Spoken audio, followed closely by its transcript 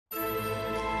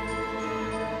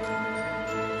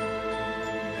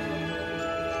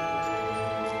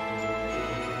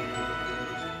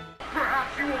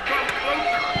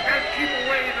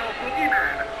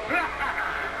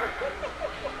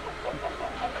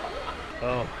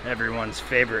Oh, everyone's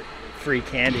favorite free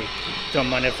candy. Don't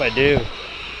mind if I do.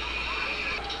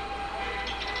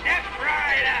 Step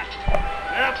right up.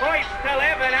 The voice to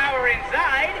live an hour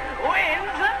inside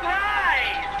wins a prize.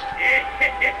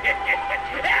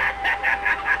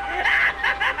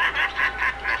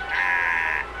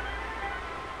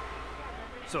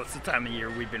 So it's the time of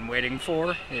year we've been waiting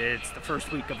for. It's the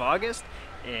first week of August,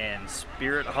 and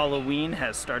Spirit Halloween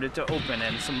has started to open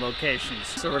in some locations.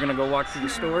 So we're gonna go walk through the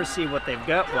store, see what they've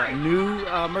got, what new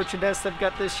merchandise they've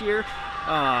got this year.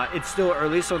 It's still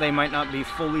early, so they might not be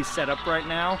fully set up right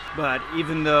now, but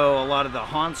even though a lot of the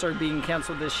haunts are being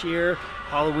canceled this year,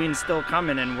 Halloween's still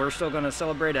coming, and we're still gonna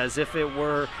celebrate as if it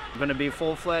were gonna be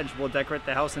full-fledged. We'll decorate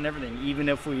the house and everything, even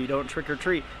if we don't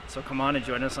trick-or-treat. So come on and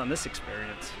join us on this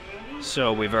experience.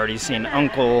 So we've already seen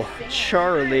Uncle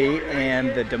Charlie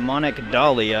and the demonic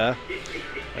Dahlia.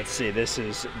 Let's see, this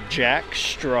is Jack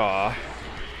Straw.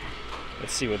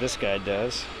 Let's see what this guy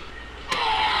does.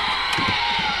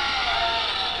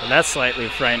 Well, that's slightly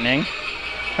frightening.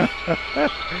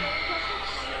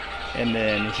 And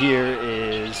then here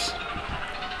is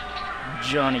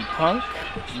Johnny Punk,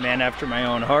 man after my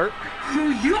own heart.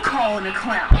 Who you calling a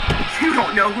clown? You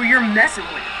don't know who you're messing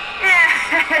with.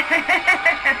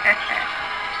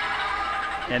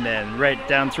 And then right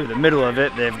down through the middle of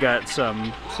it, they've got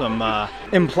some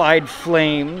implied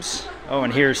flames. Oh,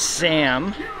 and here's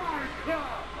Sam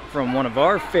from one of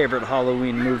our favorite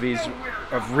Halloween movies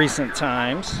of recent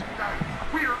times.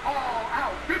 We're all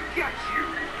out to get you.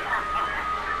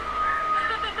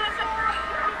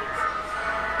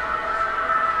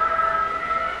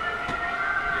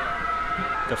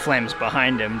 The flames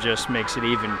behind him just makes it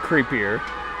even creepier.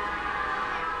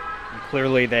 And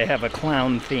clearly they have a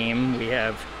clown theme. We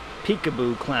have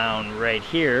Peekaboo Clown right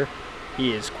here.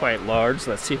 He is quite large.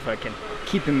 Let's see if I can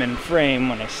keep him in frame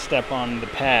when I step on the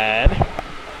pad.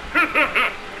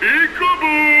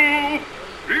 Peekaboo!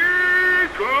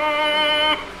 Peekaboo!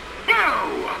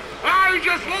 I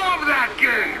just love that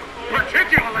game,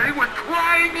 particularly with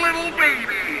crying little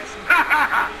babies.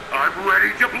 I'm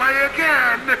ready to play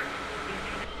again.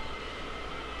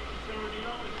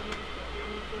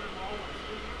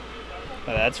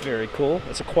 Oh, that's very cool.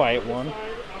 It's a quiet one.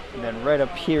 And then right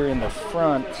up here in the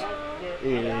front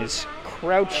is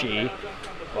Crouchy.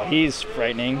 Well, he's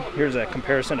frightening. Here's a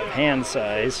comparison of hand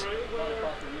size.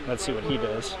 Let's see what he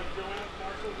does.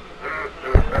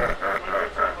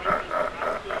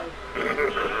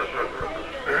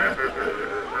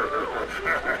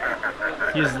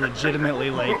 He's legitimately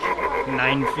like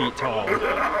 9 feet tall.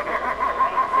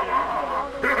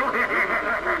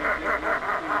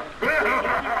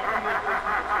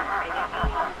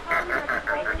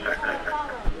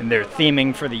 And their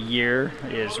theming for the year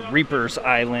is Reaper's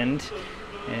Island,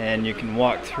 and you can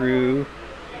walk through.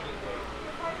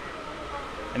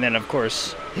 And then, of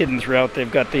course, hidden throughout,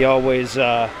 they've got the always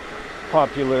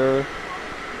popular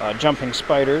jumping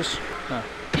spiders.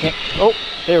 Oh,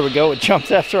 there we go. It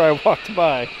jumped after I walked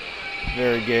by.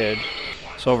 Very good.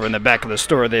 So over in the back of the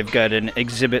store, they've got an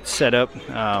exhibit set up,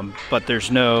 but there's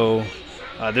no.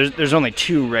 There's only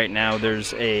 2 right now.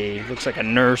 There's looks like a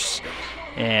nurse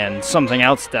and something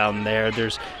else down there.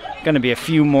 There's going to be a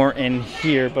few more in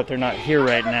here, but they're not here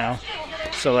right now.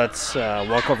 So let's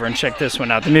walk over and check this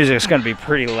one out. The music's going to be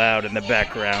pretty loud in the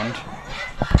background.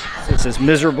 So this is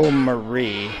Miserable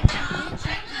Marie.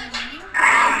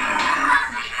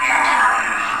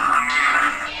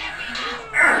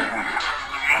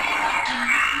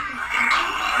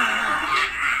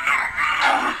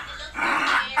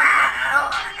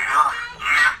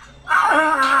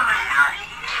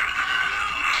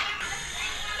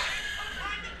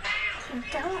 You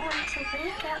don't want to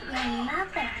wake up my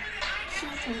mother. She's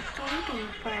been sleeping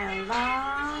for a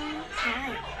long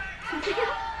time.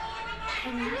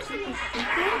 Can you keep a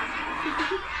secret?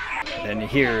 Then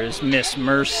here is Miss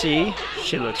Mercy.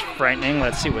 She looks frightening.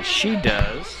 Let's see what she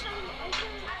does.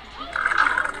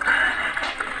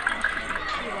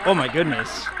 Oh my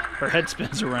goodness. Her head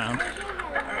spins around.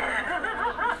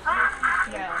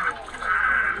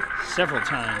 Several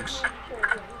times.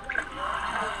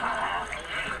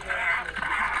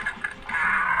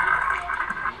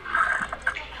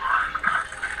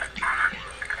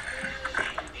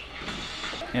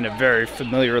 In a very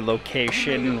familiar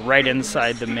location, right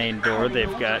inside the main door,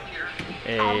 they've got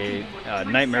a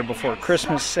Nightmare Before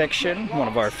Christmas section, one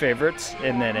of our favorites,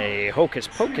 and then a Hocus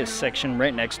Pocus section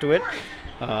right next to it.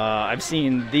 I've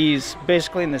seen these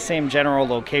basically in the same general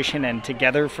location and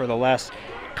together for the last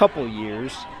couple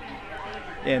years.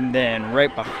 And then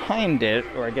right behind it,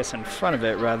 or I guess in front of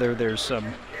it rather, there's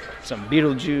some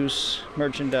Beetlejuice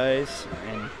merchandise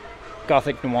and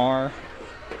Gothic Noir.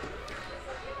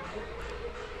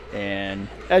 And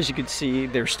as you can see,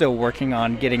 they're still working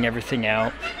on getting everything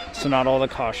out. So not all the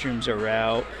costumes are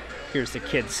out. Here's the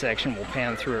kids section. We'll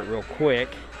pan through it real quick.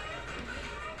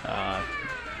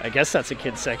 I guess that's a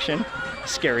kids section.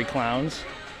 Scary clowns.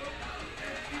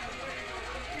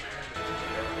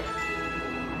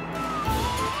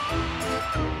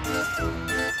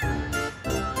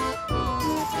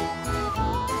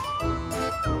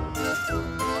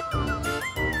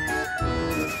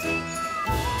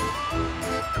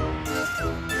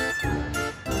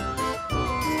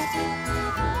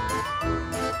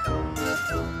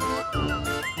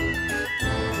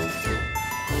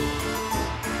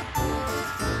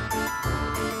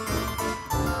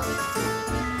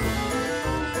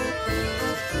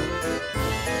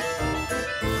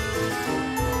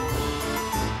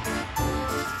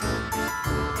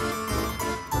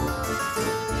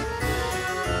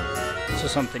 So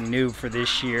something new for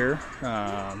this year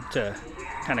to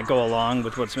kind of go along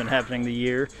with what's been happening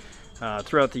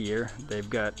throughout the year. They've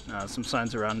got some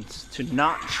signs around to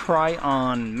not try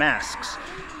on masks,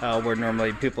 where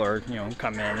normally people are,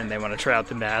 come in and they want to try out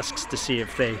the masks to see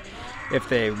if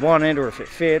they want it or if it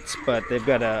fits. But they've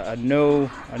got a no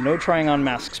trying on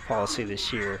masks policy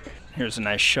this year. Here's a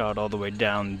nice shot all the way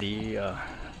down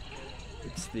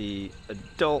it's the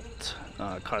adult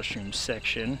costume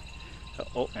section.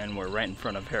 Oh, and we're right in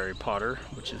front of Harry Potter,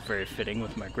 which is very fitting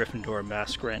with my Gryffindor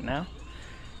mask right now.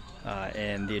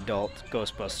 And the adult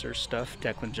Ghostbusters stuff.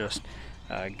 Declan just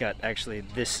got actually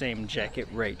this same jacket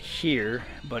right here,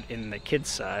 but in the kid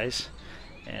size.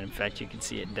 And in fact, you can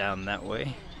see it down that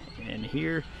way. And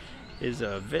here is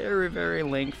a very, very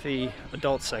lengthy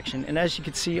adult section. And as you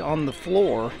can see on the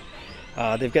floor,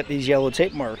 they've got these yellow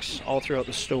tape marks all throughout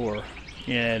the store.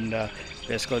 And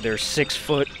basically, they're 6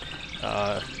 foot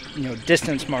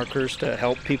distance markers to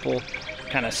help people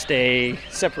kind of stay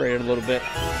separated a little bit.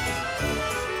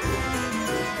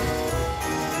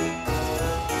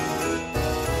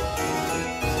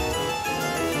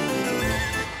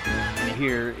 And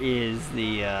here is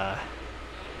the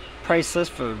price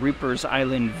list for Reaper's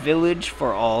Island Village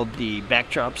for all the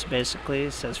backdrops. Basically,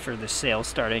 it says for the sale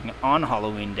starting on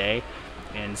Halloween Day,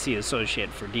 and see associate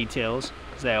for details,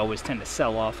 because they always tend to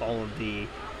sell off all of the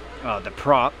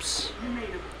props,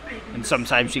 and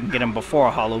sometimes you can get them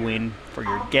before Halloween for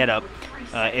your get-up.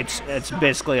 It's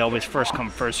basically always first come,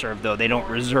 first serve, though. They don't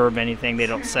reserve anything. They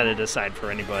don't set it aside for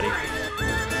anybody.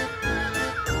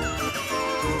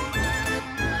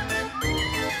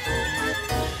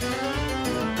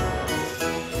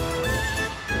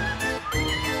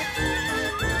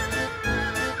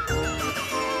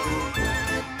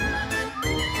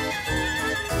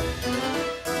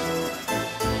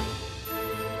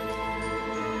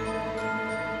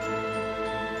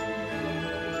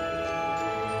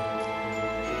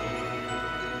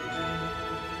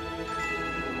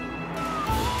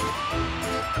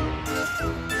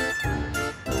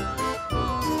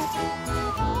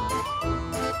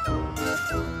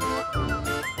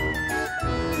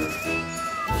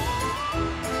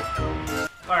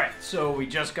 Alright, so we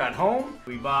just got home.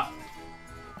 We bought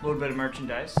a little bit of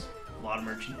merchandise, a lot of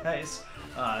merchandise.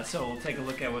 So we'll take a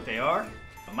look at what they are.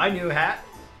 My new hat,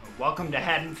 welcome to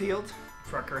Haddonfield,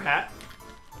 trucker hat.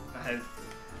 I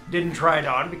didn't try it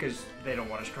on because they don't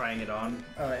want us trying it on,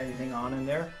 anything on in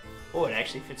there. Oh, it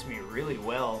actually fits me really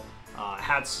well.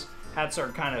 Hats are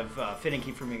kind of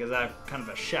finicky for me because I have kind of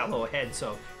a shallow head,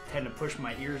 so I tend to push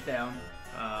my ears down.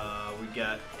 We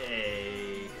got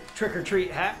a Trick or Treat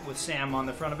hat with Sam on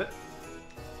the front of it.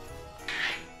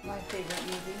 My favorite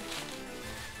movie.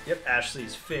 Yep,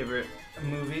 Ashley's favorite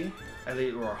movie, at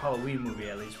least, or Halloween movie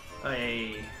at least.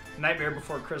 A Nightmare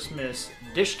Before Christmas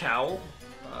dish towel,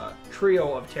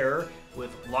 trio of terror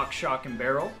with lock, shock, and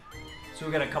barrel. So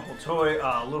we got a couple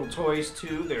little toys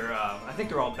too. They're I think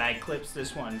they're all bag clips.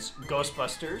 This one's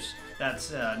Ghostbusters.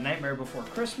 That's Nightmare Before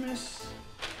Christmas,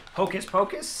 Hocus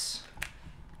Pocus,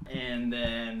 and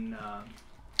then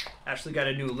Ashley got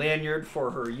a new lanyard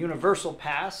for her Universal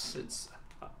Pass. It's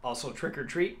also Trick or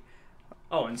Treat.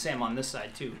 Oh, and Sam on this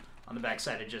side too. On the back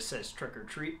side it just says Trick or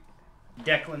Treat.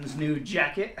 Declan's new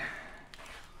jacket.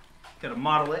 Gotta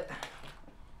model it.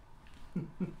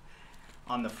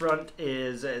 On the front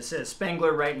is, it says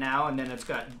Spangler right now, and then it's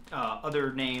got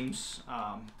other names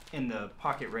in the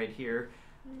pocket right here.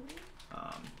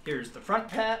 Here's the front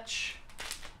patch,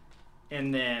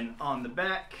 and then on the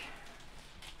back,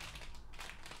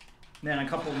 then a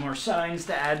couple more signs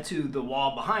to add to the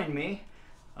wall behind me.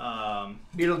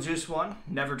 Beetlejuice one,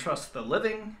 Never Trust the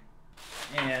Living,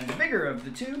 and the bigger of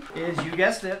the two is, you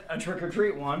guessed it, a Trick or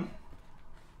Treat one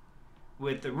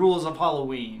with the Rules of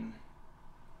Halloween.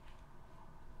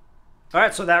 All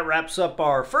right, so that wraps up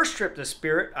our first trip to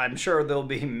Spirit. I'm sure there'll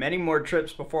be many more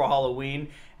trips before Halloween,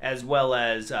 as well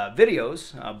as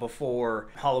videos before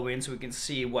Halloween, so we can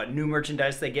see what new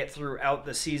merchandise they get throughout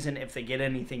the season, if they get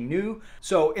anything new.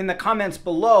 So in the comments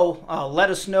below, let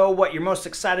us know what you're most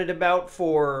excited about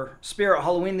for Spirit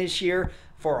Halloween this year,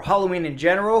 for Halloween in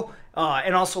general,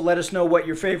 and also let us know what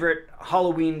your favorite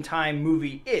Halloween time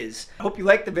movie is. I hope you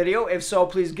liked the video. If so,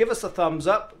 please give us a thumbs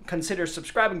up. Consider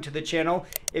subscribing to the channel.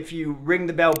 If you ring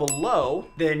the bell below,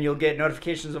 then you'll get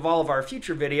notifications of all of our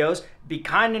future videos. Be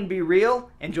kind and be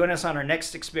real, and join us on our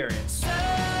next experience.